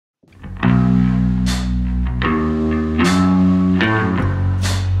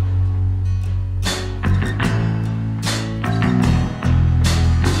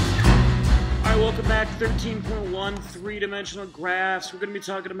on three-dimensional graphs. We're going to be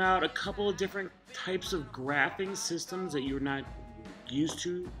talking about a couple of different types of graphing systems that you're not used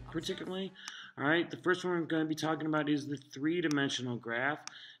to particularly. All right, the first one we're going to be talking about is the three-dimensional graph.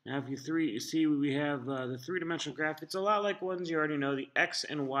 Now, if you see we have the three-dimensional graph. It's a lot like ones you already know, the x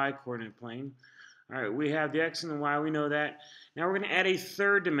and y coordinate plane. All right, we have the x and the y, we know that. Now we're going to add a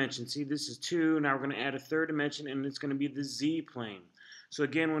third dimension. See, this is 2. Now we're going to add a third dimension, and it's going to be the z plane. So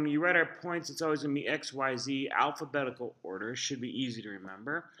again, when you write our points, it's always going to be x, y, z, alphabetical order. Should be easy to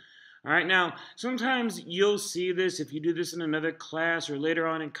remember. All right, now, sometimes you'll see this. If you do this in another class or later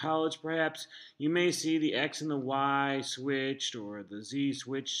on in college, perhaps, you may see the x and the y switched or the z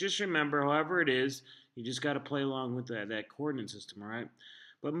switched. Just remember, however it is, you just got to play along with that coordinate system, all right?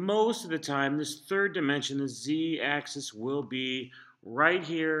 But most of the time, this third dimension, the z-axis, will be right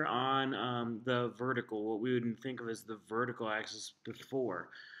here on the vertical, what we would think of as the vertical axis before.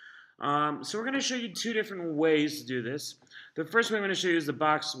 So we're going to show you two different ways to do this. The first way I'm going to show you is the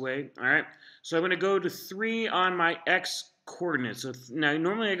box way. All right. So I'm going to go to 3 on my x coordinates. So now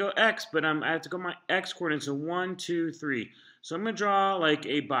normally I go x, but I have to go my x coordinates. So 1, 2, 3. So I'm going to draw like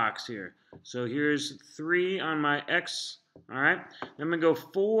a box here. So here's 3 on my x. All right. Then I'm going to go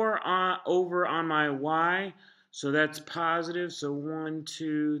 4 over on my y. So that's positive. So 1,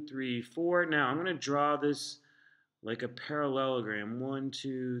 2, 3, 4. Now I'm going to draw this like a parallelogram. 1,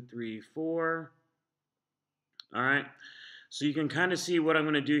 2, 3, 4. All right. So you can kind of see what I'm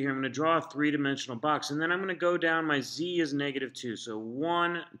going to do here. I'm going to draw a three-dimensional box, and then I'm going to go down. My z is -2. So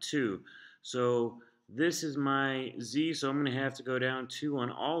 1, 2. So this is my z. So I'm going to have to go down 2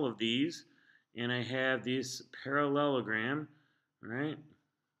 on all of these, and I have this parallelogram. All right.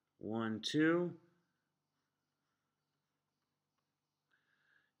 1, 2.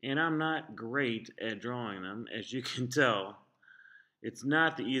 And I'm not great at drawing them, as you can tell. It's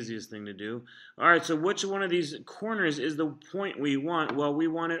not the easiest thing to do. All right, so which one of these corners is the point we want? Well, we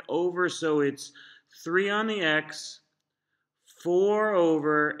want it over, so it's 3 on the x, 4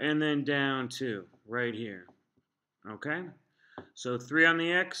 over, and then down 2, right here. Okay? So 3 on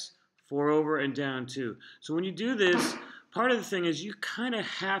the x, 4 over, and down 2. So when you do this, part of the thing is you kind of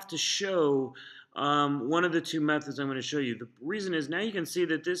have to show one of the two methods I'm going to show you. The reason is now you can see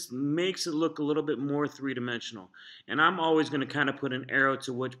that this makes it look a little bit more three-dimensional. And I'm always going to kind of put an arrow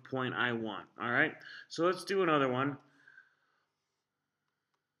to which point I want. All right? So let's do another one.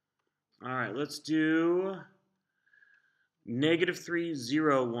 All right, let's do -3,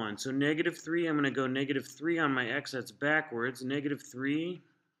 0, 1. So -3, I'm going to go -3 on my x. That's backwards. -3.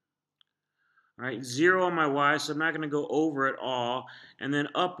 All right, 0 on my y, so I'm not going to go over at all. And then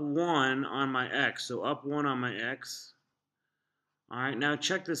up 1 on my x. So up 1 on my x. All right, now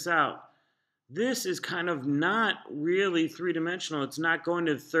check this out. This is kind of not really three-dimensional. It's not going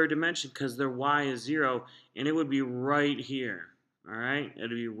to the third dimension because their y is 0, and it would be right here. All right, it would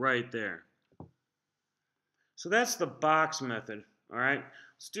be right there. So that's the box method. All right,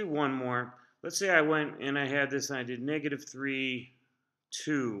 let's do one more. Let's say I went and I had this and I did -3,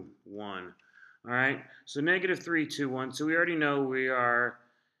 2, 1. All right, so -3, 2, 1. So we already know we are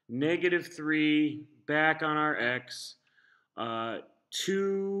 -3 back on our x.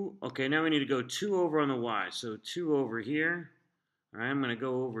 2, okay, now we need to go 2 over on the y. So 2 over here. All right, I'm going to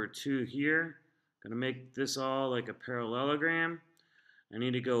go over 2 here. Going to make this all like a parallelogram. I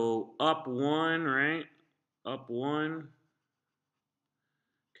need to go up 1, right? Up 1.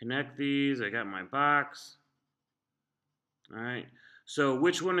 Connect these. I got my box. All right, so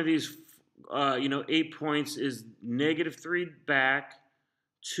which one of these 8 points is -3 back,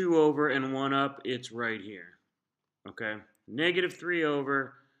 2 over, and 1 up? It's right here. Okay? -3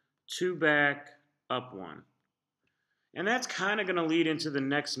 over, 2 back, up 1. And that's kind of going to lead into the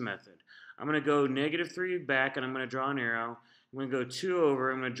next method. I'm going to go -3 back, and I'm going to draw an arrow. I'm going to go 2 over,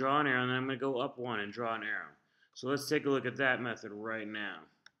 I'm going to draw an arrow, and then I'm going to go up 1 and draw an arrow. So let's take a look at that method right now.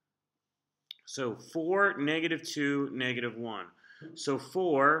 So 4, -2, -1. So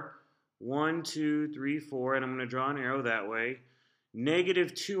 4, 1, 2, 3, 4, and I'm going to draw an arrow that way.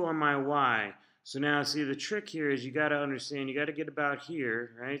 -2 on my y. So now, see, the trick here is you got to understand, you got to get about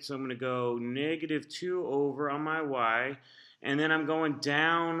here, right? So I'm going to go -2 over on my y, and then I'm going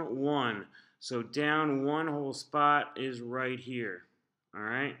down 1. So down 1 whole spot is right here, all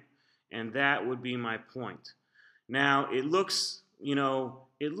right? And that would be my point. Now, it looks,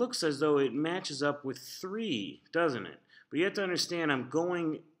 it looks as though it matches up with 3, doesn't it? But you have to understand I'm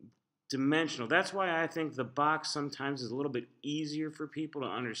going dimensional. That's why I think the box sometimes is a little bit easier for people to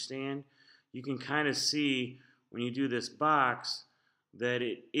understand. You can kind of see when you do this box that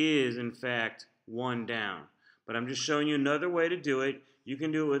it is, in fact, 1 down. But I'm just showing you another way to do it. You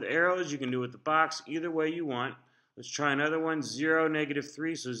can do it with arrows. You can do it with the box. Either way you want. Let's try another one. 0,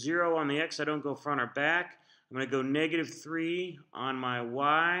 -3. So 0 on the x, I don't go front or back. I'm going to go -3 on my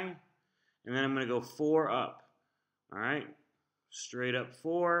y, and then I'm going to go 4 up. All right, straight up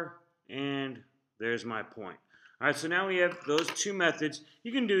 4, and there's my point. All right, so now we have those two methods.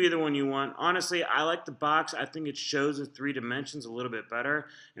 You can do either one you want. Honestly, I like the box. I think it shows the 3 dimensions a little bit better,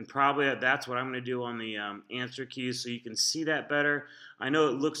 and probably that's what I'm going to do on the answer keys so you can see that better. I know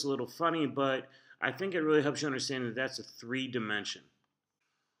it looks a little funny, but I think it really helps you understand that that's a 3-dimension.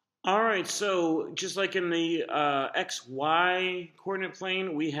 All right, so just like in the XY coordinate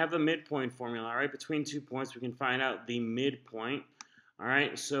plane, we have a midpoint formula. All right, between 2 points, we can find out the midpoint. All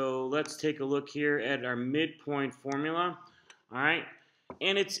right, so let's take a look here at our midpoint formula. All right,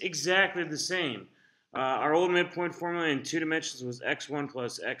 and it's exactly the same. Our old midpoint formula in 2 dimensions was x1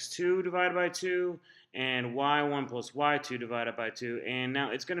 plus x2 divided by 2, and y1 plus y2 divided by 2. And now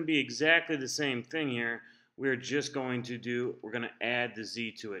it's going to be exactly the same thing here. We're just going to we're going to add the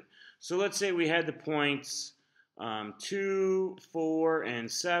z to it. So let's say we had the points 2, 4,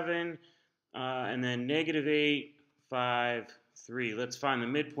 and 7, and then -8, 5, 3. Let's find the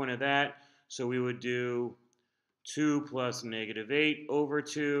midpoint of that. So we would do 2 plus -8 over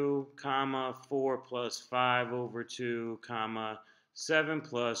 2, comma, 4 plus 5 over 2, comma, 7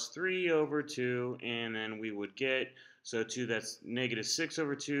 plus 3 over 2, and then we would get, so 2, that's -6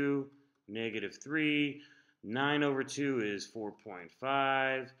 over 2, -3, 9 over 2 is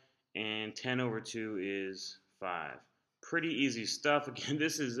 4.5, and 10 over 2 is 5. Pretty easy stuff. Again,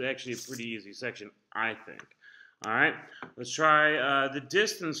 this is actually a pretty easy section, I think. All right, let's try the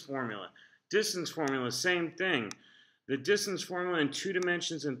distance formula. Distance formula, same thing. The distance formula in 2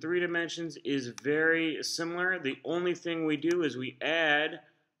 dimensions and 3 dimensions is very similar. The only thing we do is we add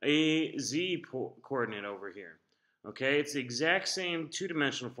a z coordinate over here. Okay, it's the exact same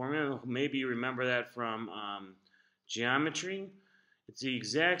 2-dimensional formula. Maybe you remember that from geometry. It's the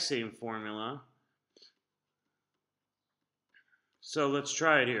exact same formula. So let's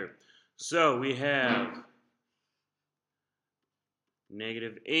try it here. So we have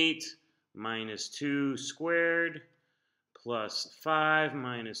 -8 minus 2 squared plus 5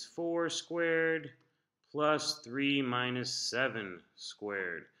 minus 4 squared plus 3 minus 7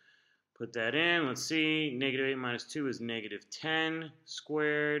 squared. Put that in. Let's see. -8 minus 2 is -10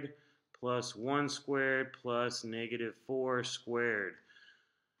 squared plus 1 squared plus -4 squared.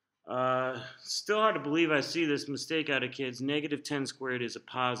 Still hard to believe I see this mistake out of kids. -10 squared is a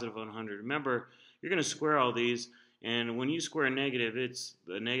positive 100. Remember, you're going to square all these, and when you square a negative, it's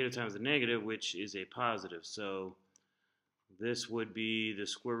a negative times a negative, which is a positive. So this would be the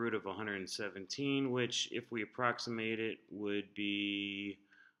square root of 117, which, if we approximate it, would be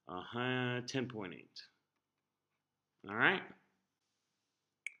 10.8. All right?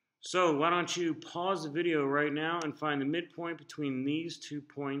 So why don't you pause the video right now and find the midpoint between these 2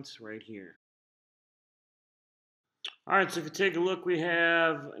 points right here. All right, so if you take a look, we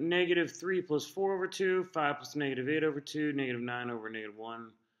have -3 plus 4 over 2, 5 plus -8 over 2, -9 over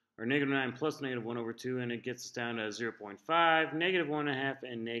 -1, or -9 plus -1 over 2, and it gets us down to 0.5, -1.5,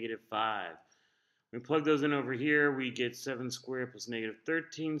 and -5. We plug those in over here, we get 7 squared plus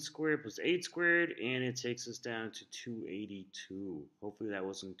 -13 squared plus 8 squared, and it takes us down to 282. Hopefully that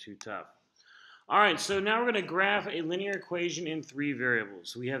wasn't too tough. All right, so now we're going to graph a linear equation in 3 variables.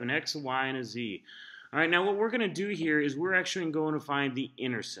 So we have an x, a y, and a z. All right, now what we're going to do here is we're actually going to find the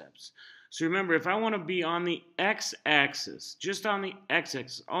intercepts. So remember, if I want to be on the x-axis, just on the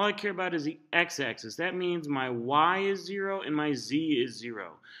x-axis, all I care about is the x-axis. That means my y is 0 and my z is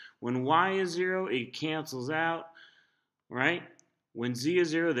 0. When y is 0, it cancels out, right? When z is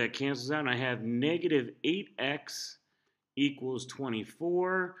 0, that cancels out, and I have -8x equals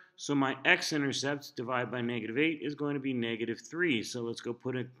 24. So my x-intercept divided by -8 is going to be -3. So let's go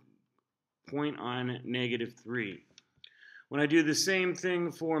put a point on -3. When I do the same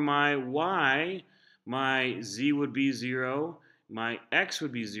thing for my y, my z would be 0, my x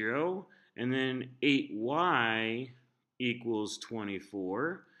would be 0, and then 8y equals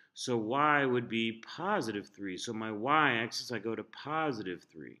 24. So y would be +3. So my y-axis, I go to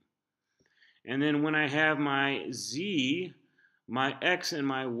 +3. And then when I have my z, my x and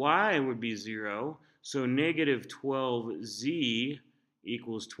my y would be 0. So -12z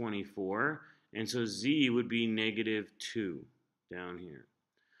equals 24. And so z would be -2 down here.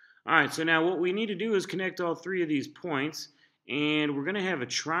 All right, so now what we need to do is connect all 3 of these points. And we're going to have a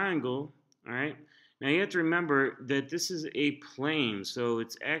triangle, all right? Now you have to remember that this is a plane, so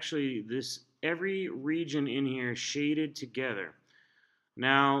it's actually every region in here shaded together.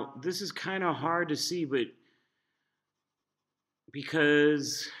 Now this is kind of hard to see, but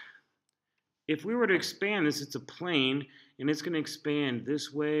because if we were to expand this, it's a plane, and it's going to expand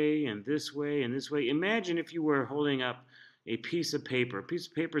this way and this way and this way. Imagine if you were holding up a piece of paper. A piece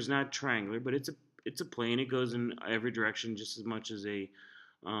of paper is not triangular, but it's a plane. It goes in every direction just as much as a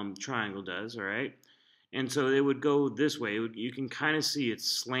triangle does, all right? And so it would go this way. You can kind of see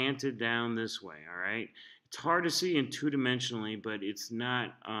it's slanted down this way, all right? It's hard to see in two-dimensionally, but it's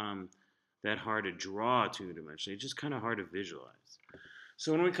not that hard to draw two-dimensionally. It's just kind of hard to visualize.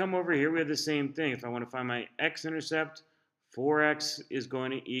 So when we come over here, we have the same thing. If I want to find my x-intercept, 4x is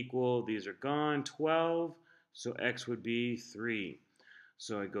going to equal, these are gone, 12. So x would be 3.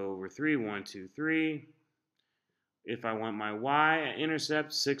 So I go over 3, 1, 2, 3. If I want my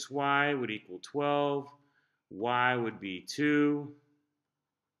y-intercept, 6y would equal 12. Y would be 2.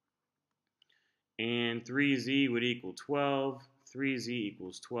 And 3z would equal 12. 3z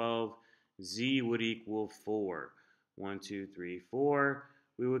equals 12. Z would equal 4. 1, 2, 3, 4.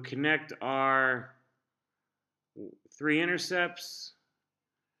 We would connect our 3 intercepts,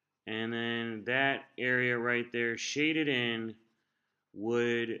 and then that area right there shaded in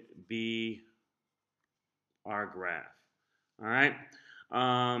would be our graph. All right.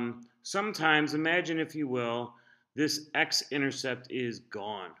 Sometimes, imagine if you will, this x-intercept is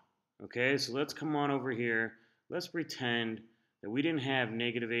gone. Okay, so let's come on over here. Let's pretend that we didn't have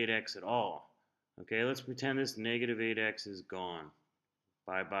negative 8x at all. Okay, let's pretend this negative 8x is gone.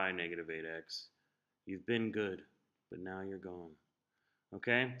 Bye-bye, negative 8x. You've been good, but now you're gone.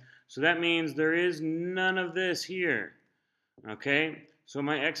 Okay, so that means there is none of this here. Okay, so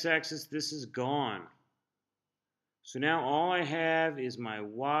my x-axis, this is gone. So now all I have is my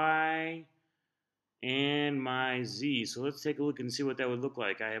y and my z. So let's take a look and see what that would look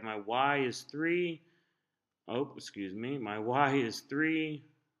like. I have my y is 3. Oh, excuse me. My y is 3.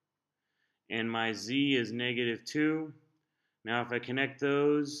 And my z is negative 2. Now if I connect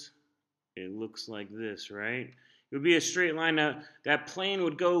those, it looks like this, right? It would be a straight line. Now, that plane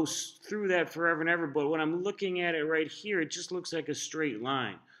would go through that forever and ever, but when I'm looking at it right here, it just looks like a straight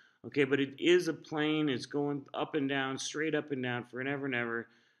line. Okay, but it is a plane. It's going up and down, straight up and down forever and ever,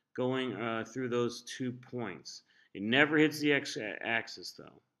 going through those 2 points. It never hits the x-axis,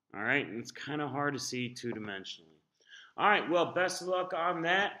 though. All right, and it's kind of hard to see two-dimensionally. All right, well, best of luck on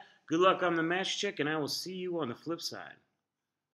that. Good luck on the match check, and I will see you on the flip side.